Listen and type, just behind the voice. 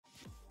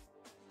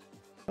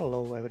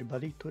Hello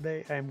everybody,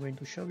 today I am going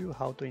to show you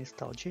how to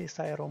install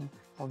GSI ROM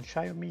on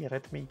Xiaomi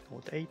Redmi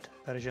Note 8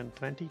 version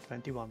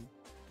 2021.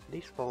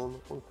 This phone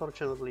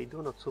unfortunately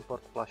do not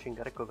support flashing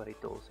recovery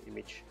tools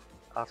image,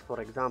 as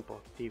for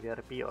example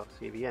TVRP or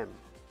CVM,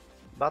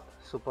 but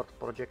support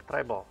Project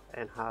Treble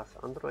and has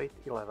Android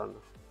 11.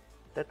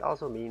 That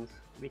also means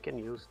we can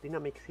use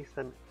Dynamic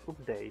System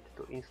Update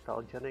to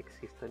install generic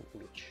system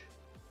image.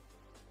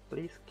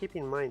 Please keep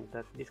in mind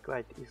that this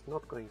guide is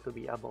not going to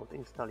be about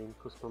installing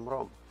custom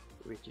ROM,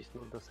 which is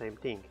not the same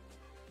thing.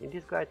 In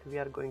this guide we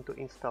are going to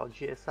install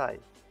GSI,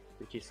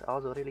 which is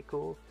also really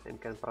cool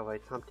and can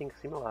provide something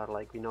similar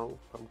like we know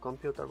from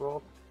computer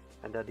world,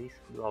 and that is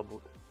dual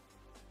boot.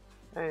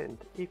 And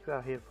if you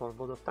are here for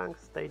World of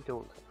Tanks, stay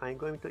tuned. I am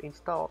going to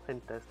install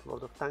and test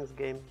World of Tanks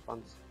game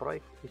once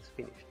project is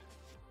finished.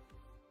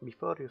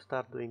 Before you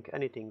start doing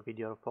anything with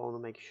your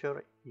phone, make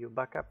sure you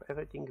back up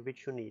everything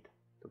which you need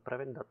to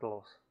prevent that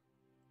loss.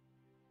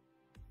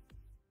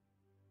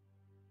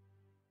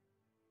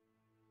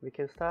 We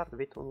can start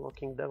with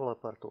unlocking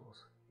developer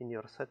tools in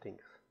your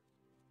settings.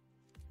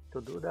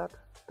 To do that,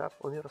 tap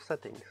on your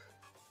settings,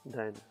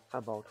 then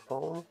about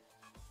phone,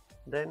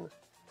 then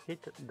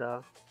hit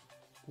the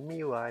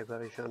MIUI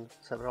version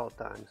several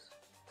times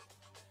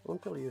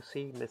until you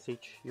see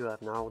message you are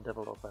now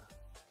developer.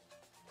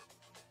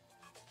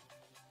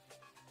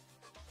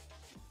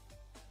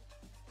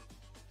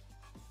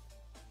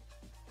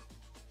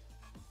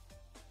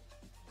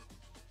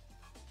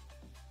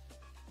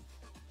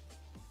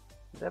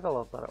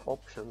 Developer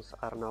options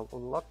are now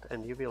unlocked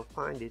and you will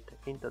find it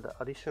into the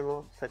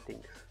additional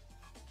settings.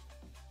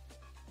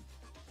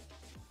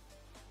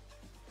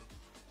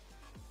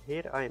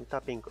 Here I am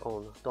tapping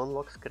on Don't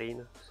Lock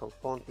Screen, so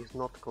phone is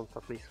not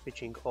constantly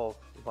switching off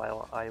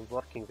while I am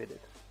working with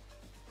it.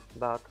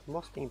 But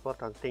most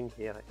important thing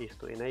here is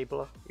to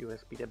enable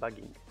USB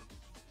debugging.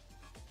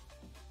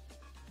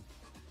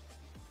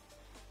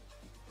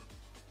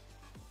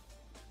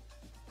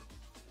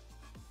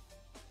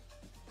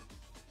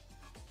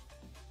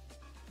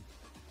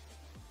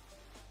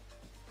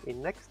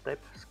 In next step,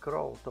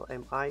 scroll to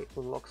MI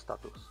Unlock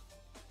Status.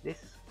 This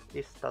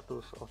is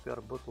status of your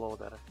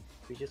bootloader,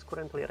 which is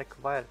currently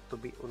required to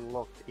be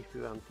unlocked if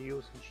you want to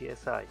use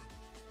GSI.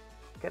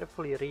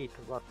 Carefully read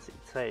what it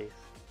says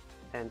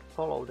and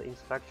follow the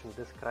instructions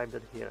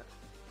described here.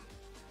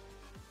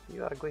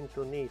 You are going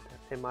to need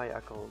MI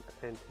account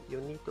and you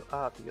need to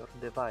add your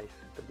device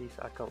to this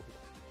account.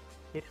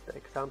 Here's the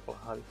example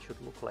how it should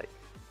look like.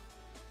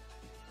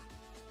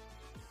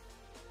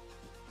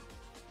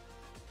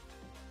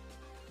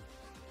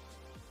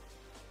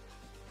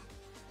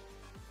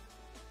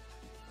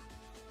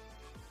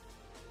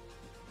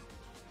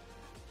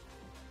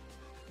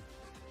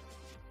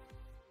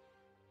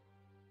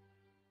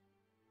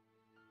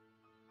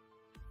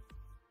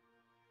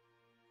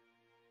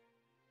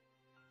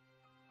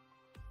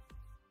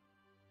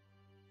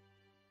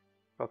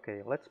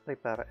 Okay, let's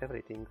prepare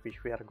everything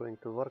which we are going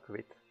to work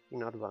with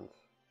in advance.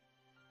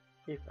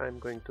 If I'm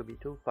going to be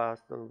too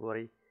fast, don't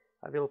worry,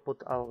 I will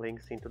put all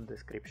links into the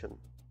description.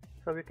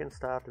 So we can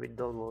start with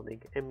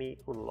downloading MI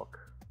Unlock.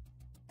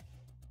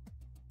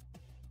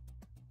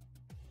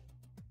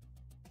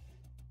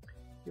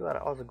 You are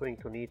also going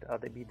to need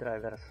ADB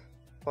Drivers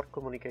for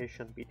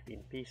communication between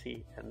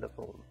PC and the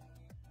phone.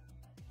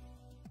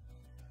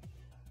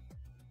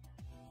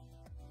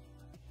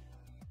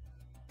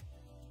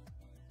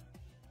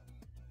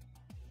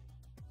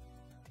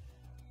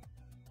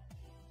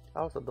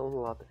 Also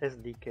download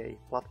SDK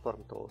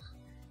Platform Tools,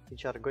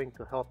 which are going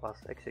to help us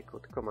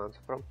execute commands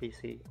from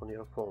PC on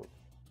your phone.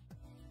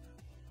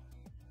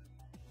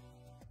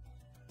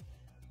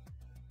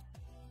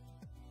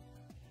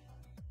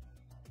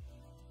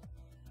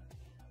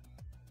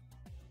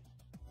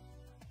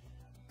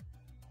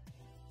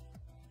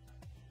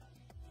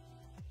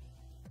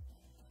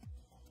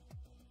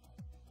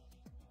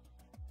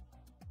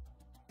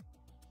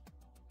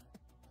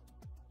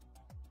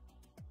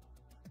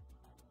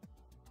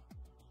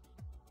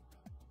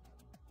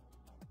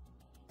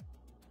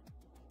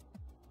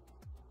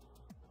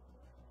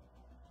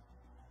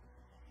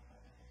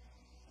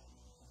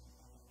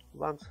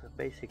 Once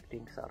basic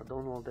things are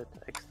downloaded,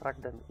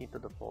 extract them into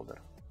the folder.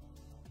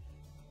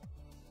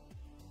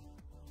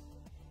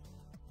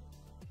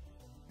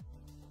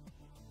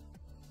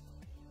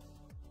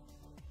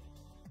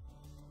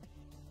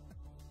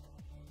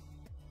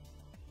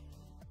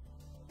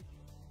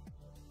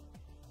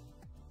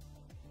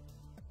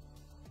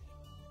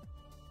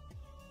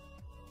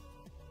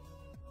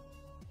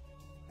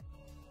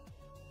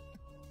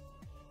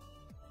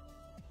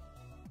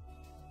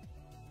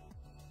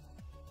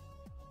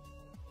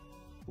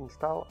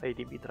 Install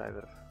ADB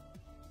Drivers.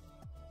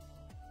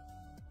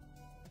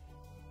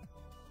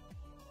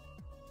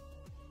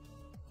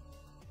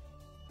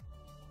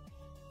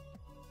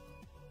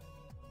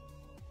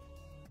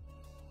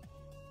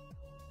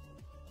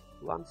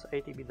 Once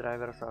ADB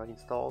drivers are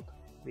installed,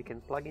 we can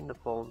plug in the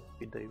phone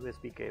with the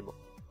USB cable.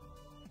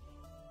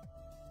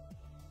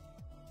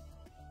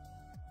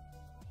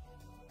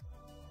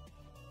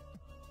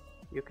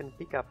 You can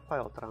pick up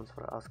file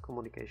transfer as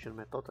communication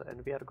method,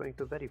 and we are going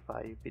to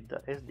verify with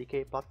the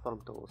SDK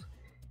Platform Tools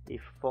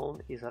if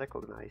phone is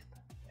recognized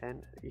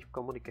and if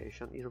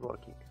communication is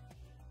working.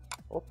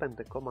 Open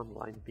the command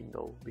line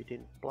window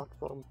within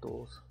Platform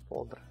Tools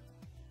folder.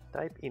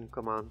 Type in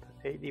command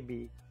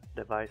ADB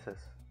Devices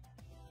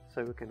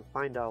so you can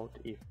find out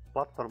if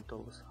Platform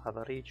Tools have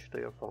a reach to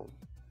your phone.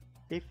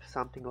 If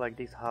something like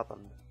this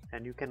happened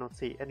and you cannot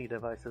see any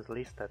devices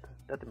listed,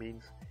 that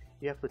means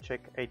you have to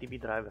check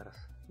ADB drivers.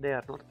 They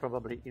are not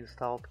probably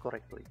installed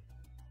correctly.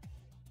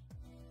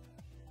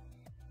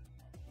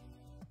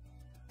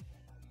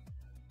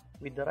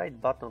 With the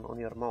right button on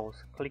your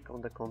mouse, click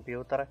on the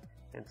computer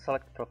and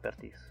select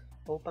Properties.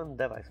 Open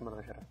Device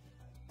Manager.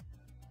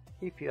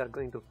 If you are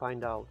going to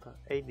find out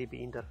ADB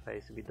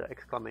interface with the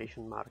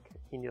exclamation mark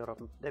in your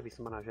Device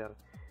Manager,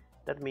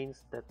 that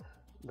means that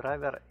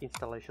driver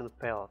installation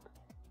failed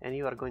and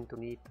you are going to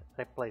need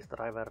replace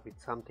driver with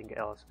something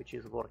else which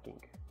is working.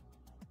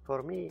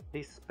 For me,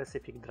 this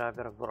specific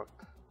driver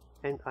worked,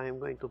 and I am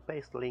going to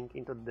paste link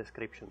into the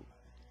description.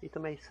 It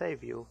may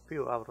save you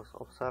few hours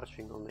of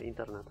searching on the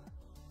internet.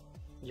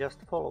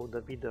 Just follow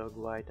the video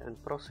guide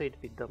and proceed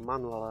with the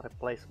manual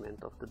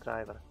replacement of the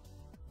driver.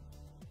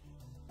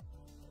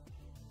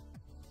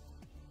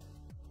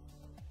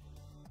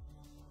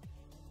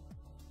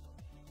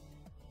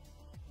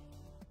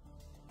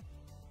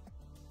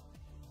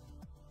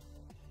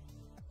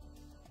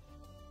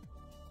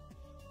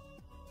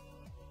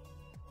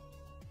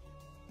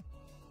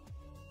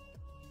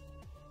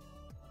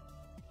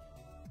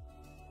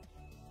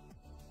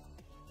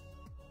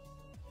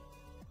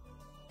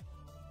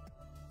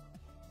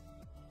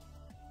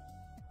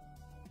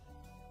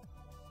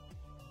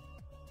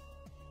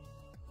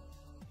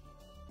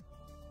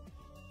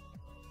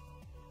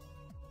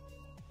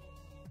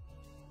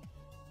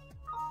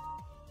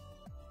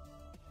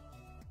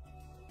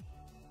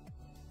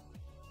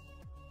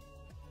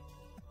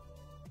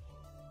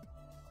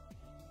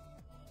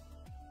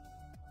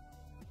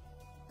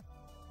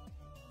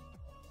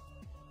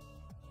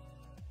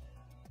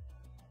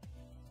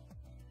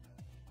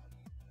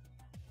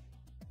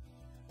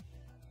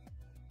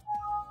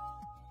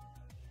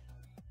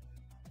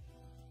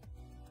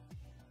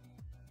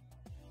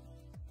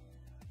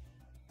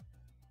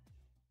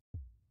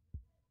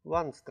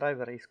 Once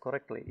driver is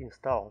correctly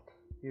installed,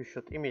 you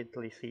should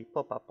immediately see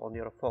pop-up on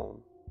your phone.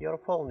 Your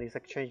phone is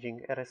exchanging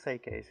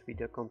RSA keys with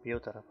your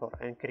computer for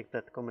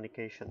encrypted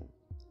communication.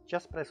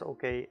 Just press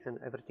OK and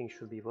everything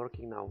should be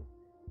working now.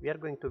 We are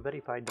going to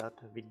verify that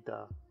with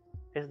the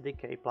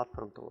SDK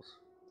Platform Tools.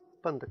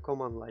 Open the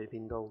command line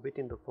window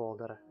within the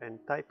folder and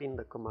type in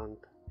the command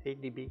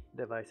ADB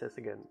Devices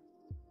again.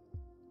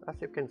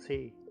 As you can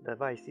see, the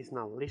device is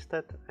now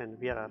listed and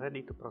we are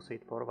ready to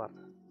proceed forward.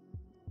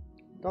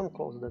 Don't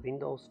close the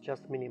windows,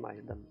 just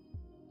minimize them.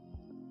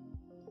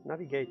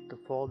 Navigate to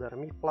folder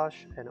Mi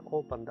Flash and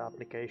open the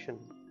application.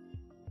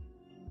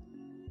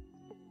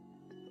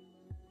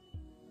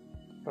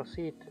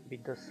 Proceed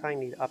with the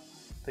signing up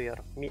to your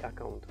Mi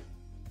account.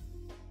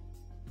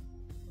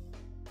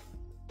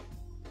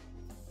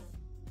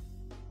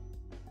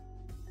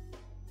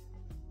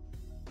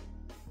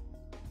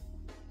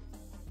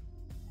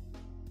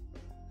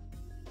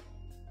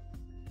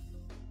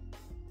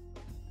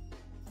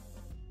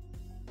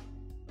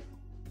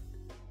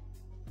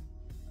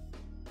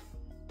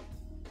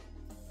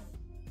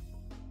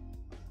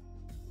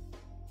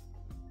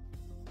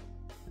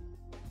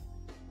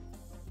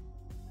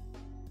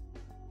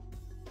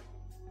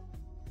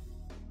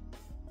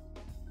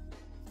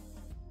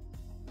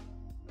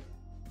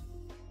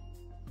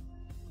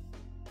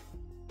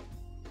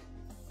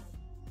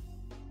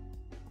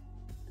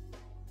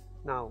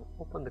 Now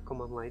open the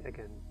command line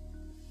again.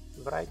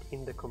 Write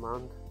in the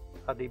command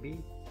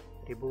ADB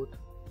reboot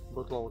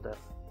bootloader.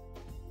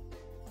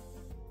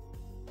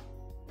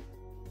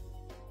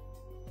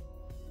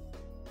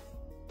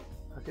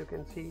 As you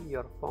can see,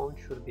 your phone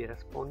should be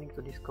responding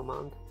to this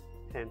command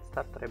and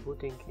start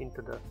rebooting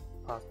into the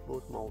fast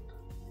boot mode.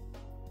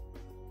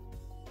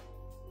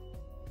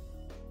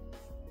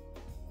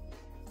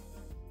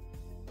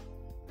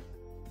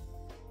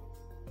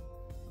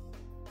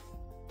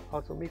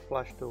 Also, Mi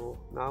Flash tool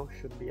now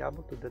should be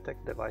able to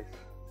detect device.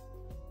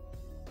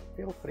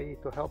 Feel free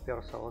to help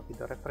yourself with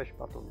the refresh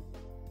button,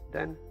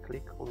 then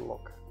click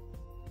Unlock.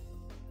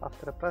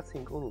 After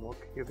pressing Unlock,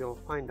 you will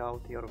find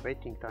out your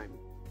waiting time.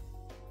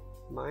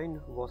 Mine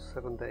was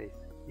 7 days,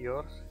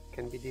 yours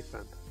can be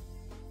different.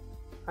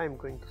 I am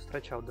going to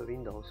stretch out the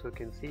window so you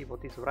can see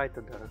what is right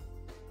there.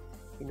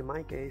 In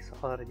my case,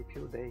 already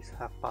few days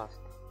have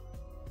passed.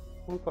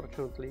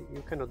 Unfortunately,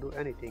 you cannot do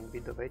anything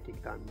with the waiting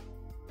time.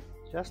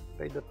 Just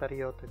wait the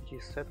period which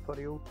is set for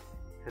you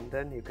and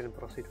then you can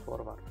proceed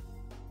forward.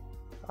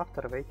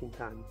 After waiting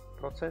time,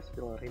 process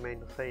will remain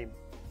the same.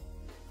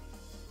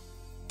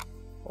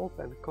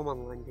 Open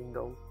command line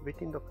window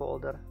within the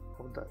folder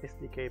of the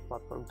SDK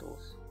Platform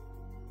Tools.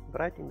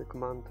 Write in the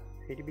command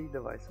ADB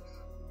Devices.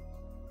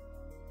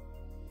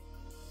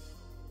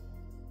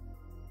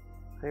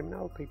 I am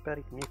now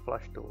preparing Mi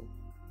Flash tool.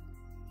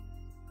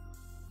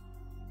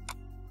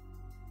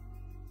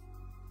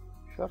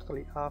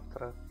 Shortly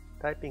after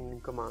typing in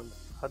command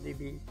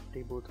ADB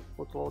reboot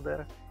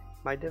bootloader,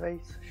 my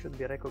device should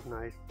be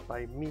recognized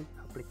by Mi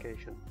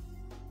application.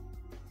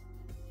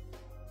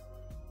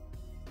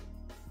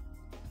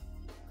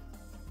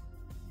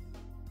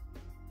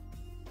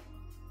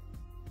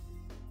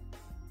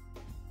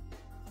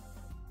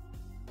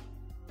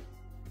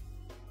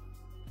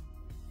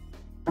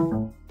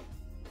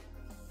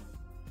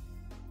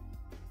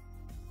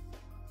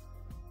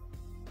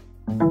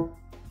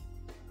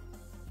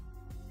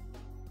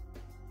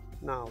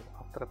 Now,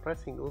 after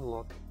pressing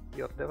unlock,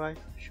 your device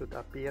should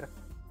appear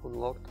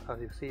unlocked as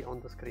you see on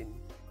the screen.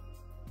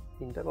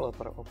 In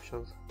developer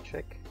options,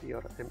 check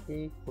your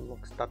ME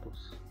unlock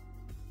status.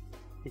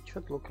 It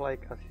should look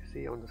like as you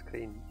see on the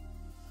screen.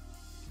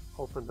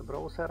 Open the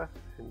browser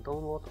and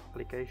download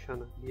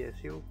application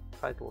DSU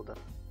SiteLoader.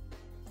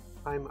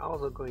 I'm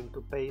also going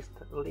to paste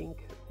a link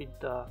with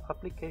the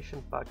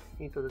application pack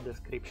into the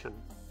description.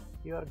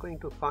 You are going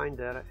to find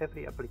there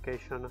every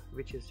application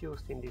which is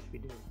used in this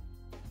video.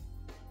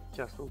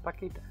 Just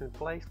unpack it and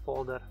place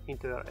folder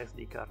into your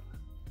SD card.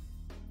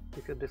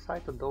 If you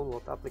decide to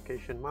download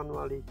application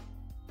manually,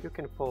 you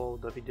can follow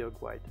the video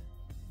guide.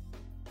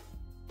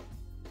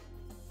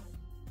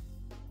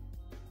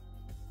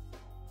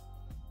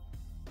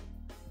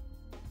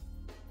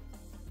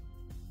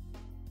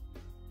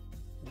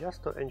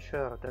 Just to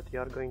ensure that you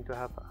are going to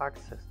have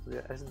access to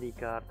the SD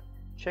card,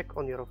 check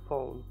on your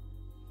phone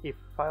if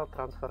file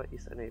transfer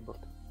is enabled.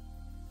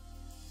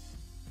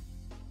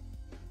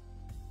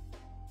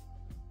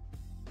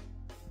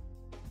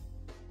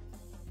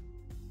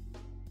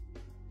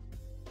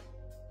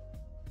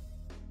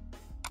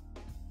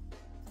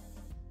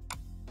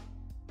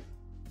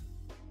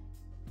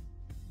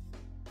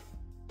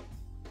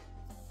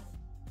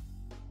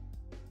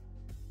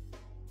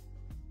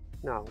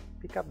 Now,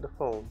 pick up the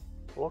phone,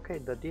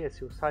 locate the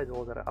DSU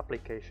SiteLoader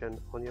application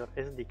on your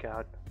SD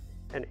card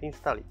and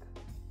install it.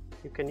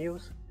 You can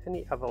use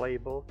any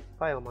available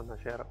file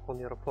manager on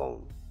your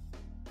phone.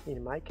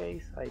 In my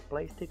case, I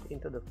placed it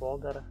into the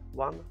folder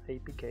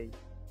 1APK.